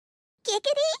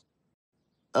Giggity?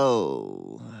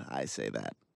 Oh, I say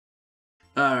that.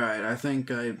 Alright, I think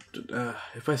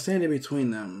if I stand in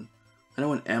between them, I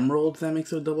know in Emerald that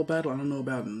makes it a double battle. I don't know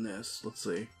about in this. Let's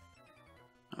see.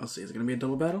 Let's see, is it gonna be a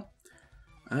double battle?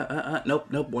 Nope,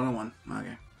 one-on-one. Okay.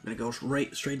 I'm gonna go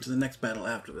straight to the next battle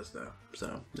after this, though.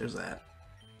 So, there's that.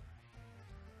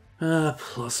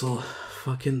 Plusle.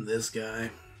 Fucking this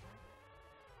guy.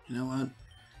 You know what?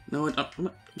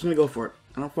 I'm just gonna go for it.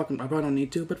 I probably don't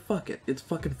need to, but fuck it. It's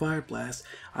fucking Fire Blast.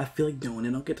 I feel like doing it.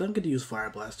 I don't get to use Fire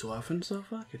Blast too often, so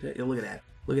fuck it. Look at that.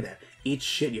 Look at that. Eat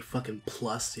shit, you fucking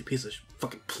plus. You piece of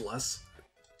fucking plus.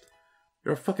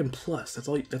 You're a fucking plus. That's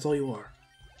all you are.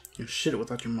 You're shit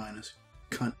without your minus.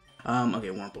 Cunt. Okay,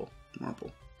 Wurmple.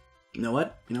 You know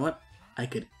what? I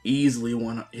could easily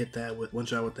hit that with one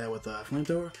shot with that with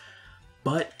Flamethrower,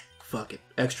 but fuck it.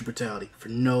 Extra brutality for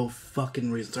no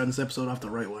fucking reason. Starting this episode off the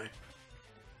right way.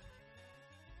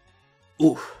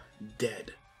 Oof,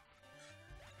 dead.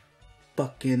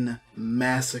 Fucking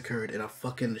massacred in a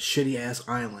fucking shitty ass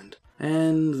island.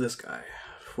 And this guy.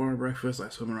 Before breakfast, I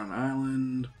swim around the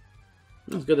island.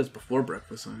 Not as good as before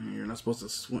breakfast. I mean, you're not supposed to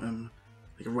swim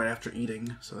like right after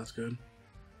eating, so that's good.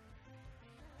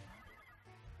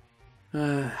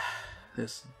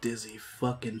 This dizzy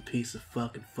fucking piece of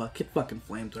fucking fuck. Get fucking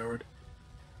flamethrowered.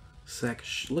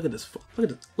 Look at this.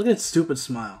 Look at that stupid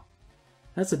smile.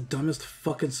 That's the dumbest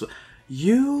fucking.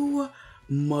 You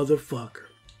motherfucker.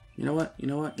 You know what? You're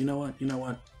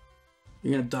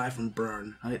gonna die from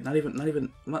burn.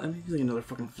 I'm using another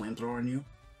fucking flamethrower on you.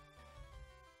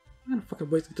 I'm gonna fucking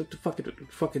wait to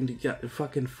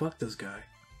fucking fuck this guy.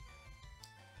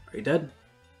 Are you dead?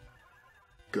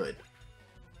 Good.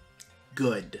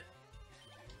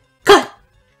 Cut!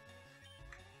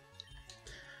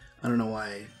 I don't know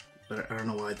why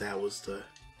that was the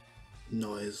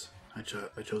noise I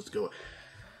chose to go.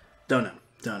 Don't know.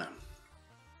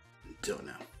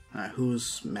 Alright,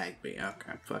 who's Magby?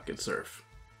 Okay, fucking Surf.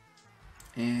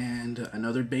 And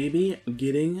another baby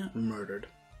getting murdered.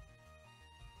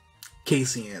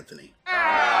 Casey Anthony.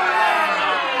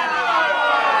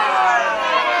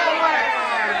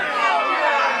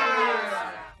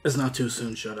 It's not too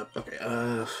soon, shut up. Okay,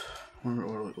 what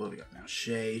do we got now?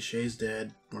 Shay's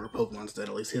dead. Or her Pokemon's dead,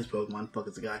 at least his Pokemon. Fuck,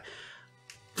 it's a guy.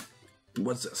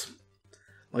 What's this?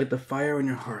 Light the fire in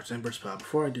your heart's ember spot.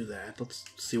 Before I do that, let's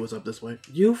see what's up this way.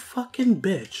 You fucking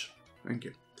bitch. Thank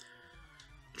you.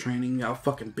 Training, I'll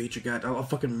fucking beat your guy. I'll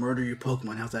fucking murder your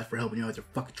Pokemon. How's that for helping you out, you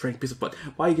fucking training piece of butt?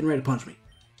 Why are you getting ready to punch me?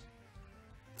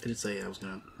 I did say I was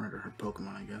gonna murder her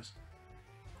Pokemon, I guess.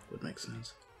 Would make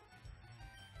sense.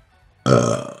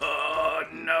 Oh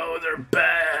no, they're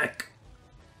back!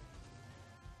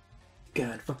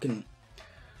 God, fucking...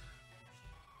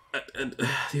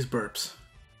 these burps.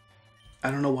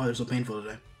 I don't know why they're so painful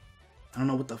today. I don't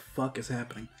know what the fuck is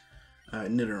happening.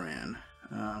 Nidoran.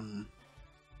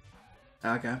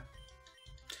 Okay.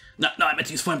 No, I meant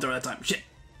to use Flamethrower that time. Shit!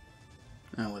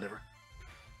 Oh, whatever.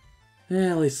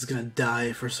 Yeah, at least it's gonna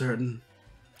die for certain.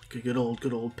 Good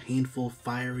old painful,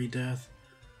 fiery death.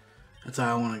 That's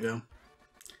how I wanna go.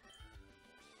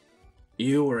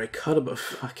 You were a cut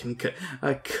above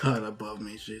a cut above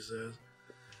me, she says.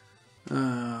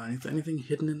 Anything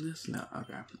hidden in this? No,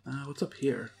 okay. What's up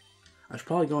here? I should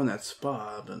probably go in that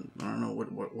spa, but I don't know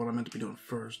what I'm meant to be doing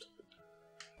first.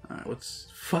 Alright,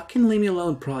 fucking leave me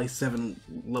alone, probably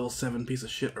level 7 piece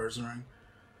of shit Ursaring.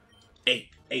 8.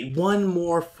 One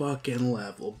more fucking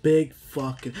level. Big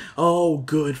fucking, oh,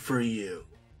 good for you.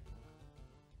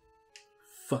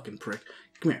 Fucking prick.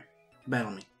 Come here.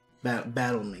 Battle me.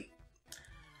 Battle me.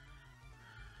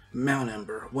 Mount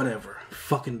Ember, whatever.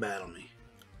 Fucking battle me.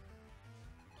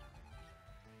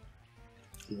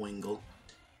 Wingle.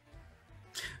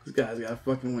 This guy's got a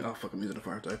fucking wing. Oh, fuck, I'm using a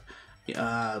fire type.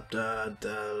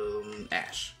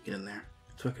 Ash. Get in there.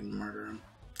 Fucking murder him.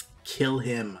 Kill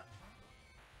him.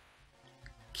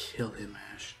 Kill him,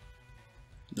 Ash.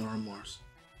 No remorse.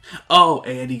 Oh,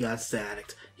 and he got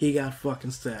staticked. He got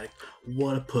fucking staticked.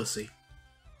 What a pussy.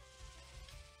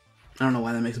 I don't know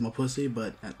why that makes him a pussy,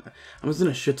 but I'm just in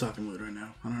a shit-talking mood right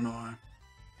now. I don't know why.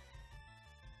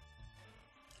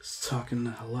 Just talking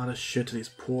a lot of shit to these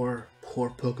poor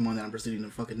Pokemon that I'm proceeding to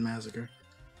fucking massacre.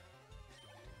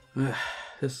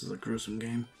 This is a gruesome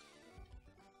game.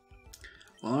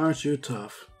 Well, aren't you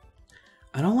tough?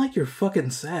 I don't like your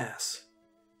fucking sass.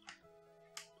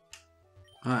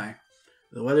 Hi.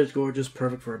 The weather's gorgeous,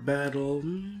 perfect for a battle.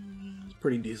 It's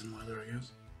pretty decent weather, I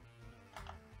guess.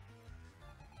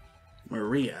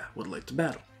 Maria would like to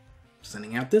battle.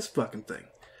 Sending out this fucking thing.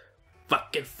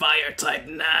 Fucking fire type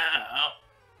now!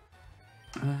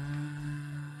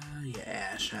 Yeah,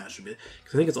 Ash. Ash would be...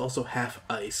 Because I think it's also half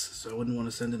ice, so I wouldn't want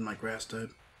to send in my grass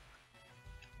type.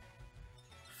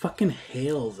 Fucking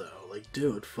hail, though. Like,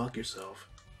 dude, fuck yourself.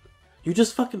 You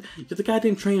just fucking... The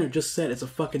goddamn trainer just said it's a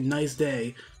fucking nice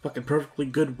day, fucking perfectly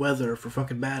good weather for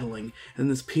fucking battling, and then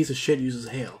this piece of shit uses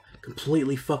hail.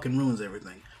 Completely fucking ruins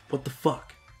everything. What the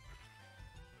fuck?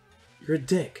 You're a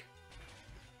dick.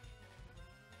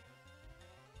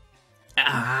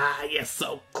 Ah, you're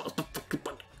so close to fucking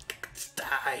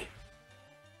die.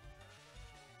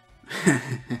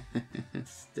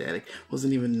 Static.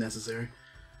 Wasn't even necessary.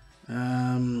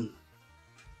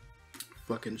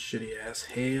 Fucking shitty ass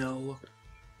hail.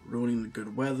 Ruining the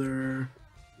good weather.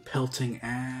 Pelting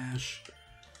ash.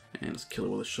 And let's kill it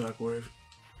with a shockwave.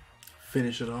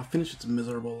 Finish it off. Finish its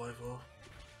miserable life off.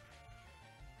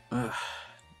 Ugh.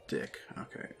 Dick.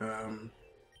 Okay.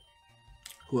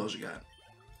 Who else you got?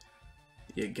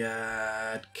 You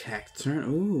got Cacturn.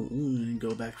 Ooh,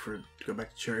 go back to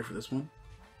Cherry for this one.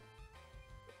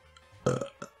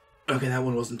 Okay, that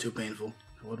one wasn't too painful.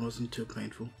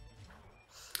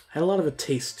 Had a lot of a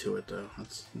taste to it though.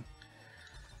 That's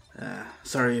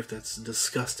sorry if that's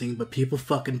disgusting, but people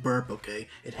fucking burp, okay?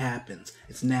 It happens.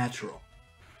 It's natural.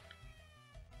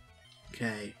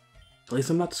 Okay. At least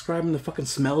I'm not describing the fucking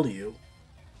smell to you.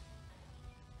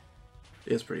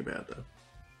 It's pretty bad though.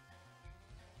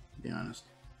 To be honest.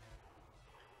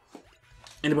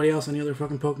 Anybody else? Any other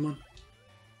fucking Pokemon?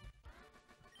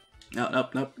 No.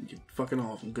 You fucking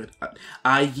all of them. Good.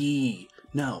 Aye.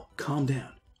 No. Calm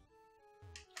down.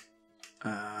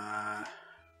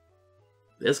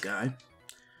 This guy.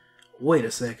 Wait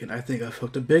a second. I think I've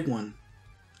hooked a big one.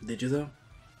 Did you though?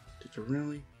 Did you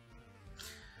really?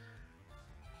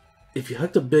 If you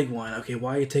hooked a big one, okay,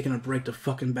 why are you taking a break to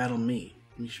fucking battle me?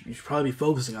 You should probably be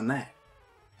focusing on that.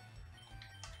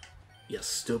 Yes,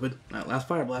 stupid. Alright, last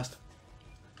Fire Blast.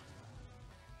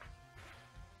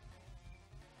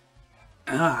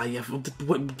 Ah, yeah.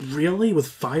 What, really? With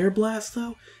Fire Blast,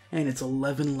 though? And it's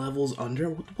 11 levels under?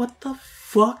 What the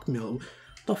fuck, milk?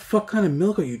 What the fuck kind of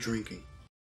milk are you drinking?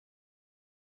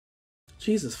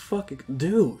 Jesus fucking...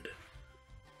 Dude.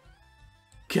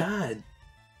 God.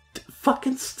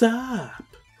 Fucking stop.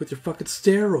 With your fucking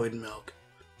steroid milk.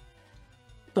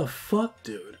 What the fuck,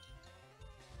 dude?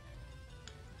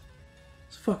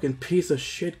 This fucking piece of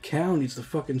shit cow needs to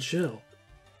fucking chill.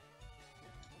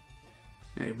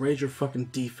 Hey, raise your fucking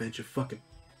defense, you fucking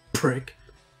prick.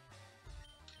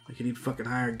 Like you need fucking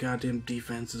higher goddamn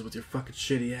defenses with your fucking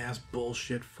shitty ass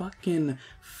bullshit. Fucking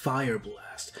Fire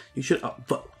Blast. You should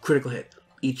critical hit.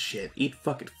 Eat shit. Eat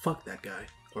fucking fuck that guy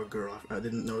or girl. I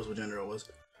didn't notice what gender it was.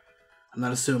 I'm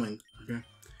not assuming. Okay,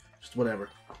 just whatever.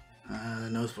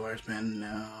 Nose fire spin.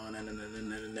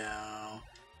 No.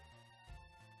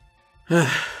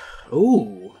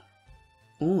 Ooh.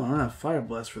 Oh, I don't have Fire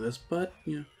Blast for this, but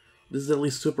you know. This is at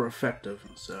least super effective,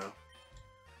 so...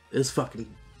 This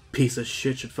fucking piece of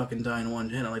shit should fucking die in one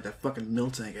hit, unlike that fucking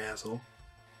Miltank asshole.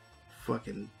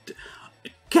 Fucking...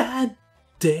 God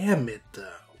damn it, though.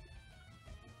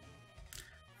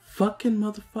 Fucking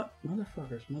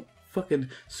motherfuckers. Fucking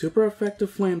super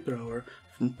effective flamethrower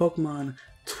from Pokemon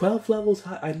 12 levels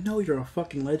high. I know you're a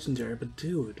fucking legendary, but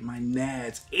dude, my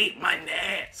nads. Eat my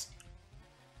nads!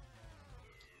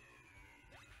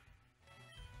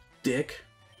 Dick.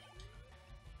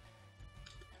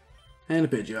 And a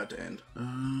Pidgeot to end.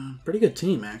 Pretty good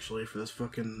team, actually, for this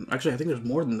fucking... Actually, I think there's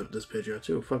more than this Pidgeot,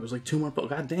 too. Fuck, there's like 2 more...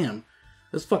 God damn.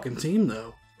 This fucking team,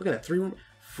 though. Look at that, 3 more...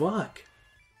 Fuck.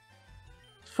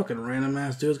 This fucking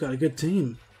random-ass dude's got a good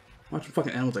team. Watch him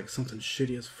fucking end with, like, something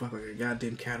shitty as fuck, like a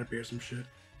goddamn Caterpie or some shit.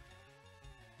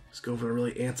 Let's go for a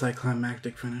really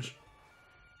anticlimactic finish.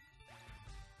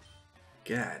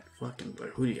 God, fucking...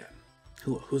 Who do you got?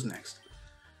 Who's next?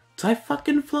 I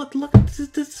fucking look at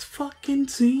this fucking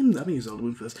team. I'm gonna use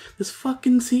Elden for this. This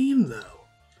fucking team, though.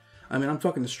 I mean, I'm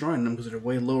fucking destroying them because they're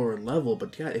way lower level,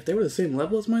 but yeah, if they were the same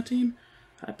level as my team,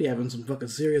 I'd be having some fucking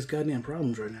serious goddamn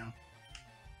problems right now.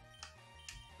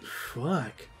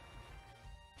 Fuck.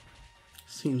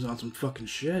 This team's on some fucking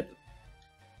shit.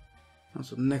 On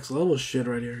some next level shit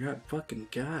right here. God fucking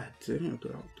god damn.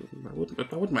 I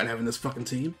wouldn't mind having this fucking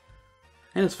team.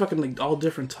 And it's fucking like all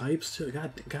different types too.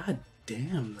 God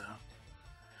damn, though.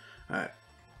 Alright.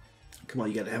 Come on,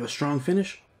 you gotta have a strong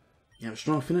finish. You have a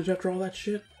strong finish after all that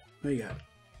shit? What you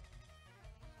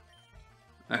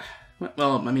got?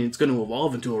 Well, I mean, it's gonna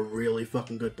evolve into a really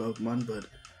fucking good Pokemon, but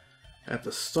at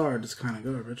the start, it's kind of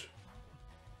garbage.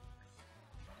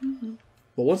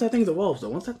 But once that thing evolves,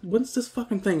 though, once this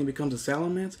fucking thing becomes a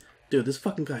Salamence, dude, this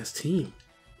fucking guy's team.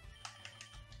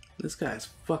 This guy's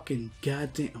fucking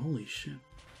goddamn... Holy shit.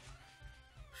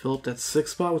 Fill up that 6th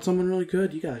spot with someone really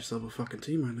good. You got yourself a fucking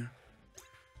team right there.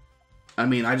 I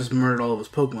mean, I just murdered all of his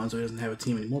Pokemon, so he doesn't have a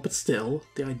team anymore. But still,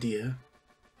 the idea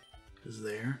is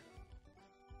there.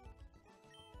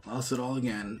 Lost it all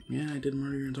again. Yeah, I did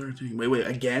murder your entire team. Wait,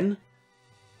 again?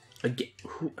 Again?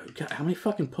 How many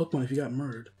fucking Pokemon have you got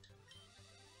murdered?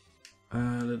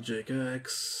 The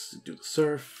JX. Do the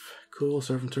surf. Cool,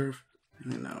 surf and turf.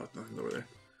 No, nothing's over there.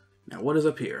 Now, what is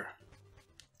up here?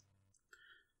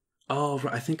 Oh,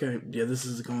 I think yeah, this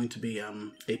is going to be,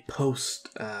 a post,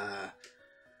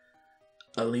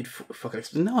 Elite fucking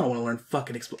no, I don't want to learn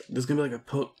fucking explode. There's gonna be like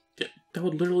a that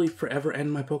would literally forever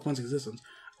end my Pokemon's existence.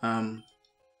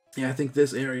 Yeah, I think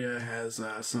this area has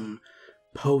some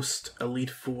post Elite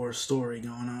Four story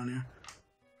going on here,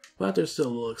 but there's still a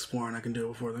little exploring I can do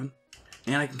before then,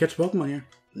 and I can catch Pokemon here.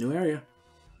 New area,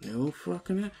 new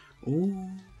fucking ooh.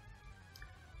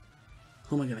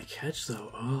 Who am I gonna catch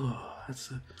though? Oh,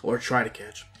 that's or try to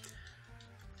catch.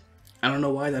 I don't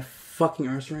know why that fucking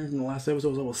Ursaring from the last episode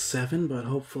was level 7, but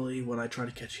hopefully what I try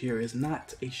to catch here is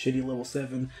not a shitty level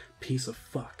 7 piece of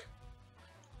fuck.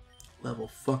 Level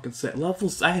fucking 7.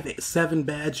 Levels. I have 7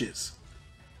 badges.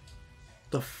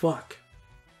 The fuck?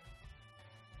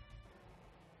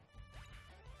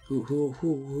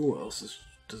 Who else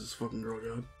does this fucking girl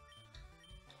got?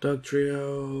 Doug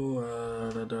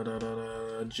Trio,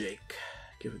 Jake.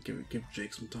 Give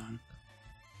Jake some time.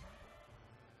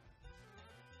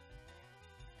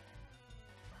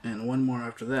 And one more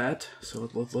after that. So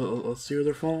let's see where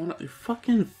they're falling. You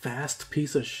fucking fast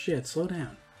piece of shit. Slow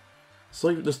down.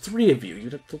 There's 3 of you.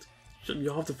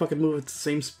 You'll have to fucking move at the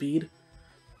same speed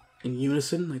in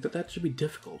unison. Like that should be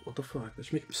difficult. What the fuck? That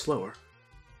should make him slower.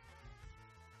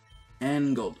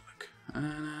 And Golduck.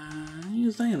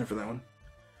 Use Diana for that one.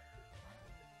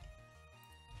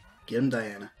 Get him,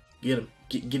 Diana. Get him.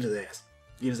 Get his ass.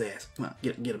 Get his ass. Come on,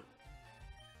 get him.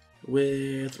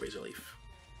 With Razor Leaf.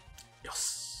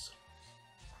 Yes.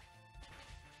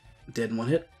 Dead in 1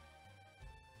 hit.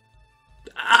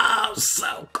 Oh,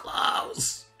 so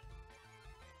close.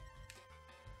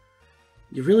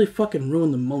 You really fucking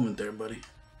ruined the moment there, buddy.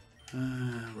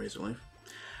 Razor Leaf.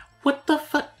 What the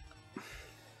fuck?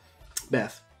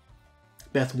 Beth.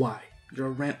 Beth, why? You're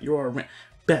a rant.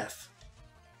 Beth.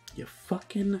 You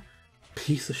fucking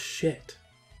piece of shit.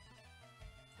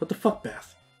 What the fuck,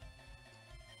 Beth?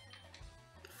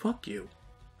 Fuck you.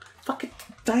 Fucking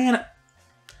Diana.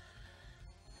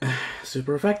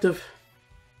 Super effective.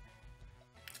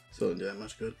 Still didn't do that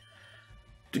much good.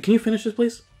 Can you finish this,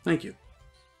 please? Thank you.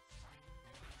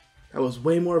 That was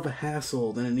way more of a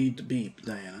hassle than it needed to be,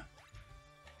 Diana.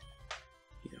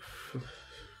 Yeah.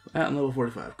 At level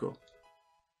 45, cool.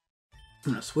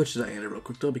 I'm gonna switch to Diana real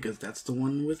quick though, because that's the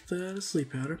one with the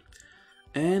sleep powder.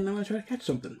 And I'm gonna try to catch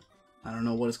something. I don't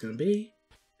know what it's gonna be.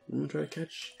 I'm gonna try to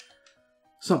catch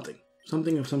something.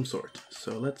 Something of some sort.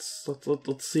 So let's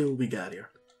see what we got here.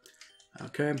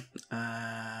 Okay.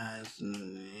 Oh,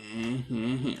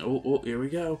 here we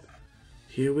go.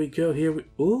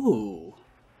 Ooh.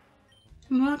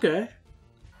 Okay.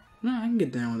 No, I can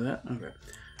get down with that. Okay.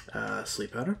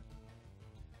 Sleep powder.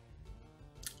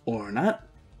 Or not.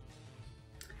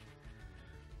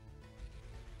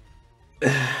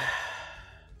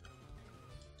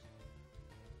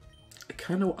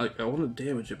 I want to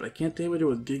damage it, but I can't damage it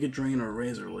with Giga Drain or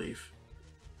Razor Leaf.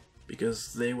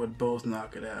 Because they would both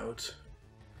knock it out.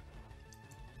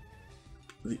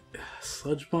 The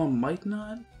Sludge Bomb might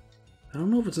not? I don't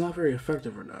know if it's not very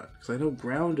effective or not. Because I know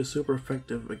Ground is super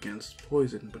effective against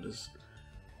Poison, but it's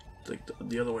like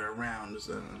the other way around. Is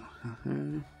that...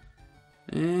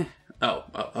 Oh,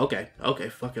 okay. Okay,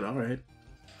 fuck it, alright.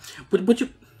 But you...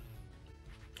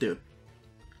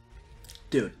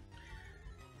 Dude.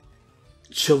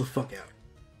 Chill the fuck out.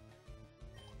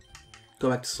 Go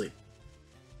back to sleep.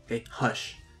 Hey,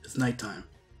 hush. It's nighttime.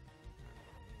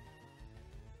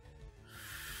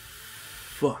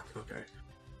 Fuck, okay.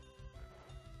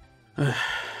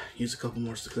 Use a couple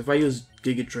more sticks. If I use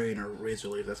Giga Drain or Razor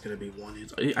Leaf, that's gonna be 1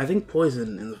 hit. I think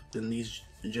Poison in these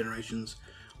generations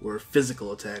were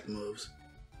physical attack moves.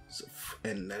 So,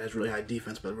 and that has really high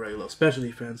defense, but very low special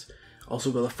defense.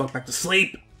 Also go the fuck back to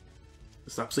sleep!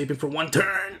 Stop sleeping for 1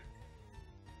 turn!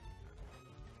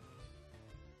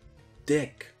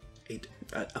 Dick.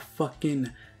 A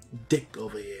fucking dick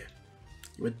over here.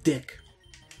 You're a dick.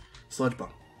 Sludge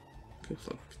Bomb. Okay,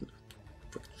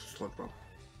 Sludge Bomb.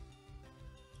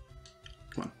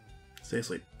 Come on. Stay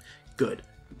asleep. Good.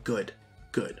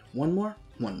 One more.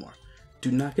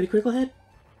 Do not get a critical hit.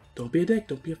 Don't be a dick.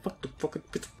 Don't be a fucking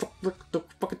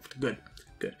good.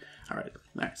 Alright.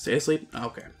 Stay asleep.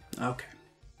 Okay.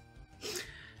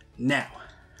 Now.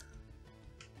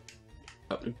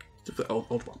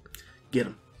 Ultra Ball. Get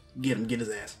him. Get his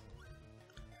ass.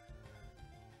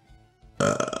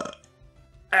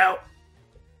 Ow!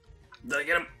 Did I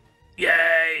get him?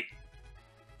 Yay!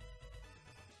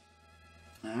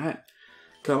 Alright.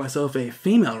 Got myself a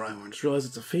female Rhyhorn. Just realized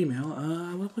it's a female.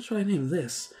 What should I name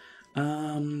this?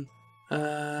 Female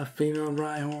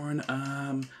Rhyhorn.